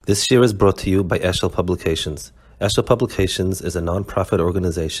This year is brought to you by Eshel Publications. Eshel Publications is a non-profit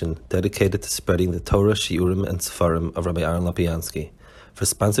organization dedicated to spreading the Torah, Shiurim, and Sefarim of Rabbi Aaron Lapiansky. For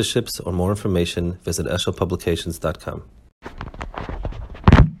sponsorships or more information, visit eshelpublications.com.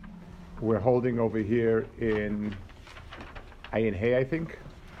 We're holding over here in Ayin Hay, I think.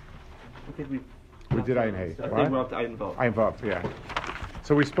 I think We did Ayin Hay. I think we're up to Ayin Vav. Ayin Vav, yeah.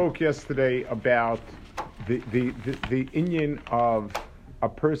 So we spoke yesterday about the inyan of a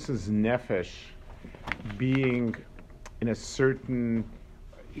person's nefesh being in a certain,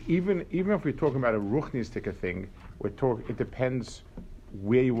 even if we're talking about a ruchnistic thing, it depends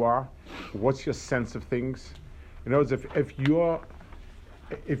where you are, what's your sense of things. In other words, if your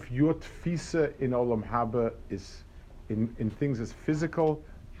tfisa in Olam Haba is in things as physical,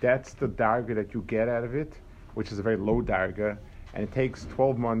 that's the darga that you get out of it, which is a very low darga, and it takes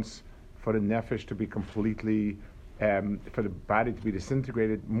 12 months for the nefesh to be completely, for the body to be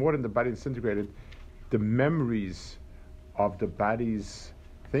disintegrated. More than the body disintegrated, the memories of the body's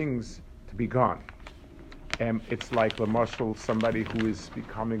things to be gone. It's like Lamashal, somebody who is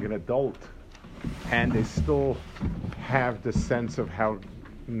becoming an adult, and they still have the sense of how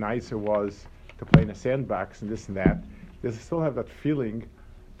nice it was to play in a sandbox and this and that. They still have that feeling,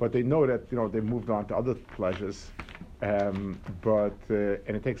 but they know that they moved on to other pleasures. And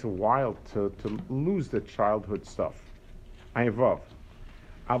it takes a while to lose the childhood stuff. Ayin Vav.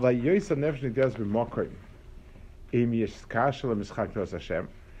 Aber Yosef nefesh nidas b'mokim. Im yishkashel l'mischak tos Hashem.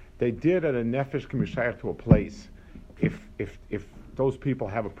 They did that a nefesh can be shaykh to a place. If those people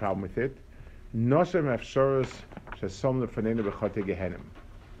have a problem with it, noshem efshoros shesom lefanenu b'chote gehenim.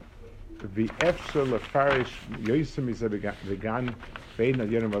 V'efshor lefarish Yosef mizeh v'gan ve'in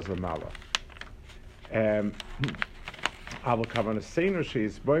adyonim vaz l'mala. Aber kavanah seinu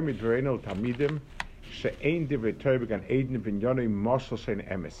sheis boy midverenu tamidim she'ein divrei Torah began Eden v'nyonei moshel shein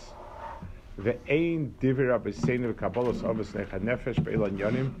emes ve'ein divrei Rabbi seinu v'kabolos ovos necha nefesh be'ilan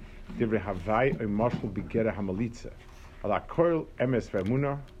yonim divrei havai oy moshel b'gerah hamalitza ala koil emes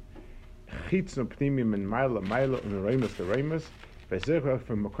ve'emunah chitznu pnimi min mayla mayla u'nereimus l'reimus ve'zechach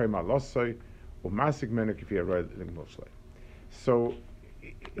v'makoy malosoi u'masik menu kifi aroi l'gmul shlei. So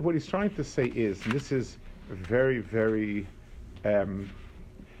what he's trying to say is, and this is very, very,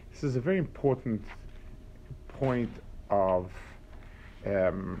 this is a very important point of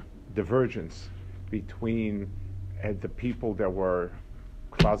divergence between the people that were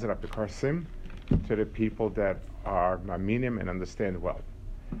closet up the karsim to the people that are maminim and understand well.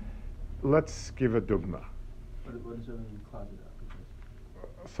 Let's give a dogma. What does it mean, closet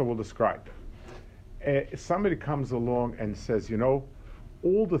up? So we'll describe. If somebody comes along and says,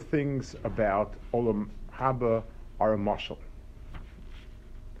 all the things about Olam Haba are a mashal.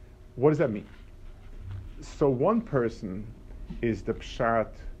 What does that mean? So one person is the pshat,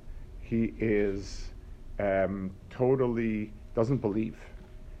 he is totally doesn't believe.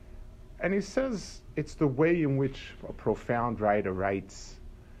 And he says it's the way in which a profound writer writes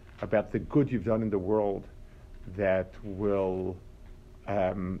about the good you've done in the world that will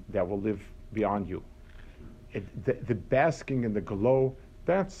live beyond you. The basking in the glow,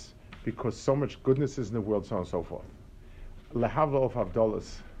 that's because so much goodness is in the world, so on and so forth. Lehavla of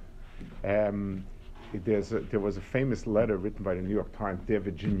Havdalas. There was a famous letter written by the New York Times, Dear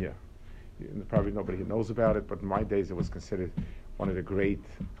Virginia. Probably nobody knows about it, but in my days it was considered one of the great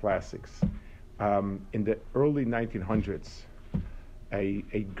classics. In the early 1900s, a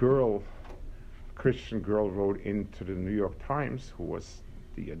Christian girl wrote into the New York Times, who was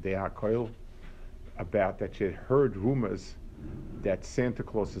the Dea Koil, about that she had heard rumors that Santa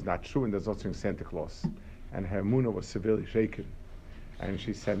Claus is not true and there's no such Santa Claus. And her emunah was severely shaken. And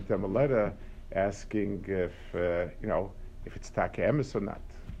she sent them a letter asking if it's Taka Emes or not.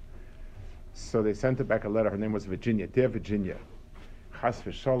 So they sent her back a letter. Her name was Virginia. Dear Virginia, Chas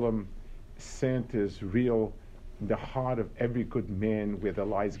v'shalom, Santa is real. In the heart of every good man where there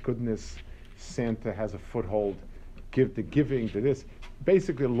lies goodness, Santa has a foothold. Give the giving to this.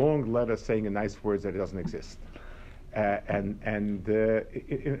 Basically a long letter saying in nice words that it doesn't exist.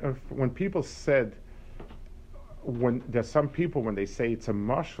 When people said, when there's some people when they say it's a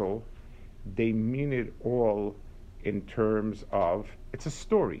mashal, they mean it all in terms of it's a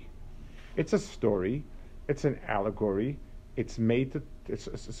story. It's a story. It's an allegory. It's made to. It's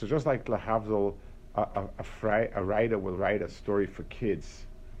just like Lahavdil, a writer will write a story for kids,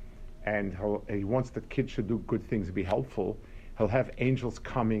 and he wants that kids should do good things and be helpful. He'll have angels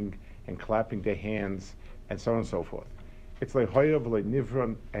coming and clapping their hands and so on and so forth. It's like Hoyav, like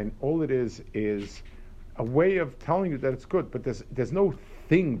Nivron, and all it is a way of telling you that it's good, but there's no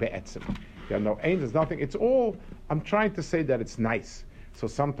thing be'etzim. There are no angels, nothing. It's all, I'm trying to say that it's nice. So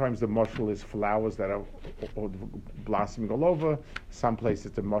sometimes the mushal is flowers that are blossoming all over. Some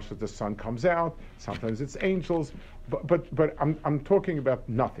places the mushal, the sun comes out. Sometimes it's angels. But I'm talking about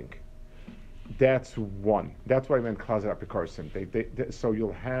nothing. That's one. That's why I meant Klazar Apikorsim. So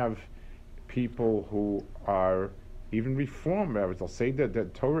you'll have people who are even Reform rabbis. They'll say that the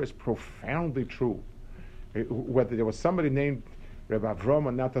Torah is profoundly true. Whether there was somebody named Rabbi Avram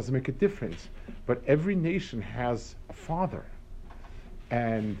or not doesn't make a difference. But every nation has a father,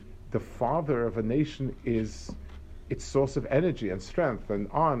 and the father of a nation is its source of energy and strength. And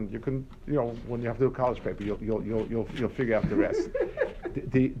on you can, when you have to do a college paper, you'll figure out the rest.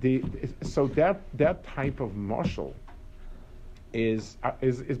 So that type of marshal is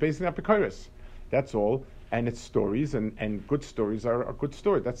basically apikoros. That's all, and it's stories, and good stories are a good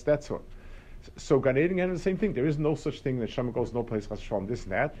story. That's all. So Gan Eden again is the same thing. There is no such thing that Shem goes no place has Shalom, this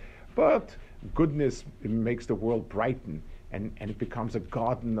and that. But goodness makes the world brighten, and it becomes a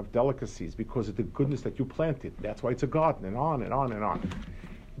garden of delicacies because of the goodness that you planted. That's why it's a garden, and on and on and on.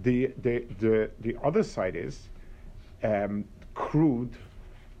 The other side is crude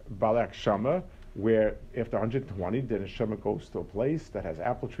Balak Shama, where after 120, the neshama goes to a place that has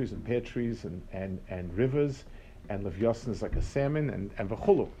apple trees and pear trees and rivers, and Levyasin is like a salmon, and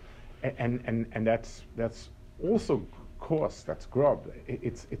v'chulu. And that's also coarse. That's grub.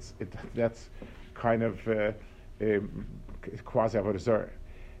 That's kind of quasi avodah zarah.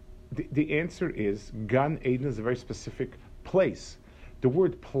 The answer is Gan Eden is a very specific place. The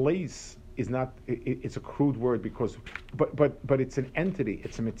word place is not. It's a crude word because, but it's an entity.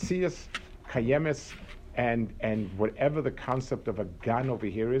 It's a metzias, kayemes, and whatever the concept of a Gan over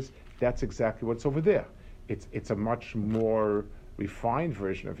here is, that's exactly what's over there. It's a much more refined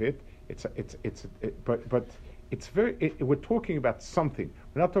version of it. But it's very. We're talking about something.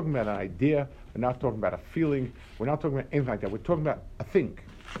 We're not talking about an idea. We're not talking about a feeling. We're not talking about anything like that. We're talking about a thing,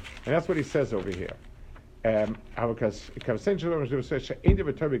 and that's what he says over here. The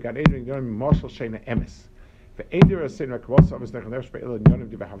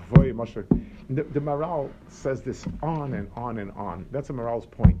Maral says this on and on and on. That's a Maral's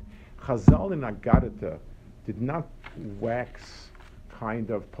point. Chazal in Agadata did not wax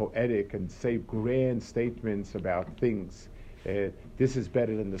kind of poetic and say grand statements about things. This is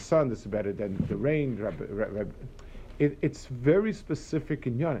better than the sun. This is better than the rain. It's very specific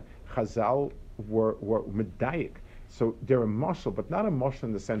in Yonah. Chazal were medayik, so they're a mashal, but not a mashal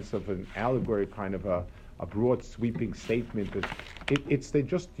in the sense of an allegory, kind of a broad sweeping statement. They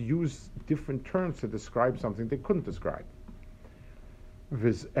just use different terms to describe something they couldn't describe.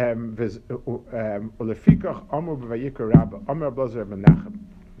 Ulefikach Amar b'Vayikra Rabba Amar Blazer Menachem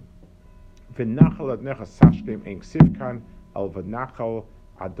V'Nachal Adnecha Sashkem Ein Ksivkan Al V'Nachal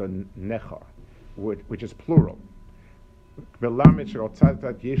Adonecha, which is plural.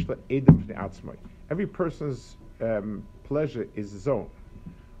 Every person's pleasure is his own.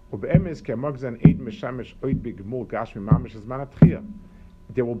 There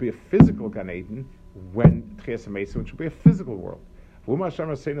will be a physical Gan Eden when Tchias HaMesim, which will be a physical world.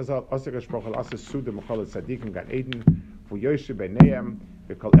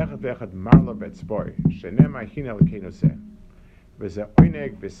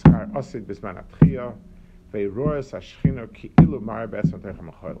 Veiroas Hashchino ki ilu mar be'etzem teichem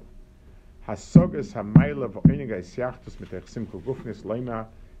achoil. Hasogas hamayla v'oiniga isyachtus mitech simku gufnis loima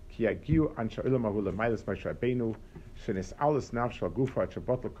ki yagiu ansha ilu mahu lemailas Moshe Rabbeinu shenis alis nafshal gufa at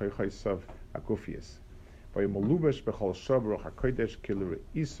shabbat l'koichoisav agufias. V'yimolubash b'chol shov ruach hakodesh kilu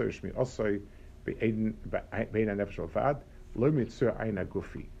re'iso shmi osoi be'ein ha'nefesh olvad lo mitzur ayin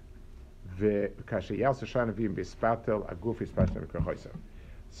agufi. V'kashe yalsa shanavim b'ispatel agufi ispatel v'koichoisav.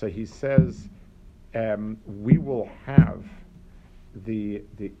 So he says, we will have the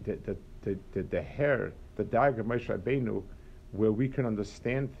hair, the diagram of Moshe Rabbeinu, where we can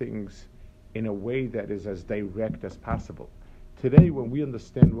understand things in a way that is as direct as possible. Today, when we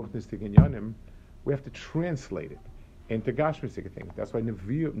understand Ruchnistik Inyanim, we have to translate it into Gashmistik things. That's why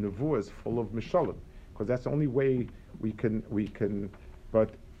Nevuah is full of Mishalim, because that's the only way we can. But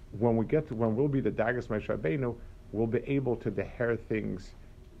when we'll be the Dagas Moshe Rabbeinu, we'll be able to deher things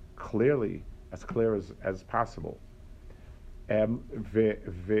clearly, as clear as possible. And the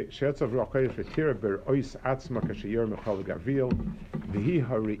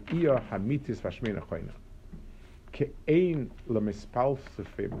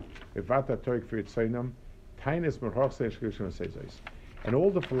all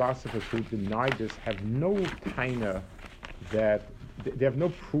the philosophers who deny this have no taina, that they have no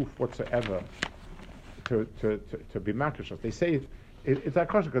proof whatsoever to be makrishos. They say it's not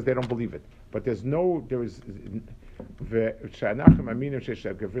kosher because they don't believe it. But there is ושאנחנו מאמינים שיש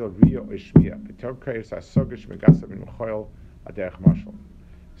גבריל ריו או שמיע, בתור קריאס הסוגש מגסה מן מחויל הדרך משל.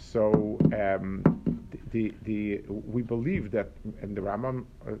 So we believe that, and the Rambam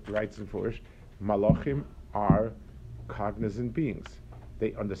writes in Furish, Malachim are cognizant beings.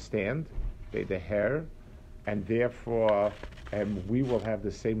 They understand, they hear, and therefore we will have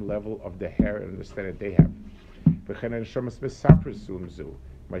the same level of the hair and understanding they have.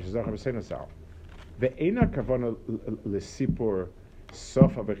 ואינה כוונה לסיפור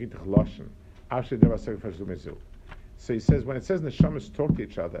סוף הבריתך לושן, אף שדבר סוף הזו. So he says, when it says neshamas talk to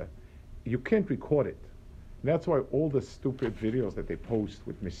each other, you can't record it. And that's why all the stupid videos that they post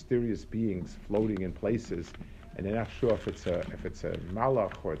with mysterious beings floating in places, and they're not sure if it's a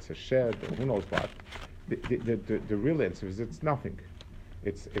malach or it's a shed or who knows what. The real answer is it's nothing.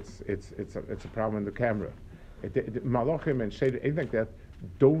 It's a problem in the camera. Malachim and shade, anything like that,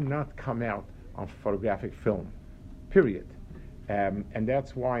 do not come out on photographic film. Period. And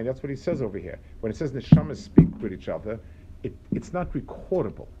that's what he says over here. When it says neshamas speak with each other, it's not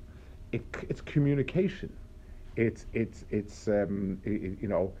recordable. It's communication. It's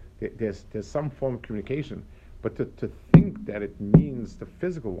there's some form of communication, but to think that it means the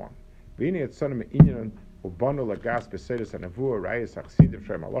physical one.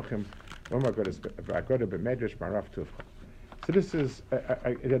 So this is,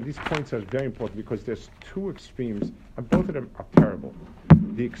 these points are very important because there's two extremes, and both of them are terrible.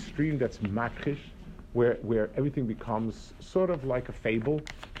 The extreme that's makrish, where everything becomes sort of like a fable.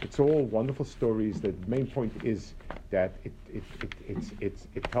 It's all wonderful stories. The main point is that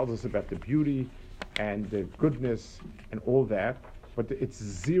it tells us about the beauty and the goodness and all that, but it's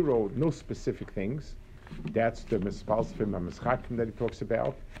zero, no specific things. That's the mispalsfim and mischakim that he talks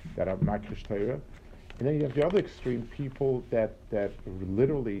about, that are makrish Torah. And then you have the other extreme, people that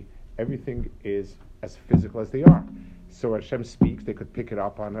literally everything is as physical as they are. So Hashem speaks, they could pick it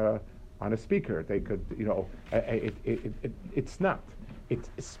up on a speaker. They could, it's not.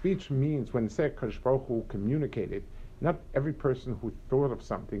 Speech means, when say Kadosh Baruch Hu communicated, not every person who thought of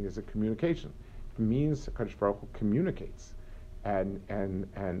something is a communication. It means Kadosh Baruch Hu communicates, and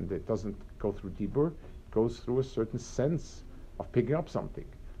it doesn't go through dibur, it goes through a certain sense of picking up something.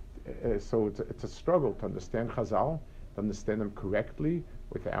 So it's a struggle to understand Chazal, to understand them correctly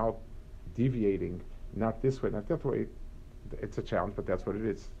without deviating, not this way, not that way. It's a challenge, but that's what it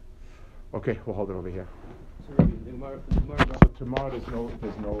is. Okay, we'll hold it over here. So tomorrow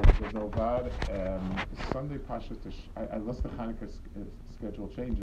there's no VAD. Sunday Pasha, unless the Hanukkah schedule changes.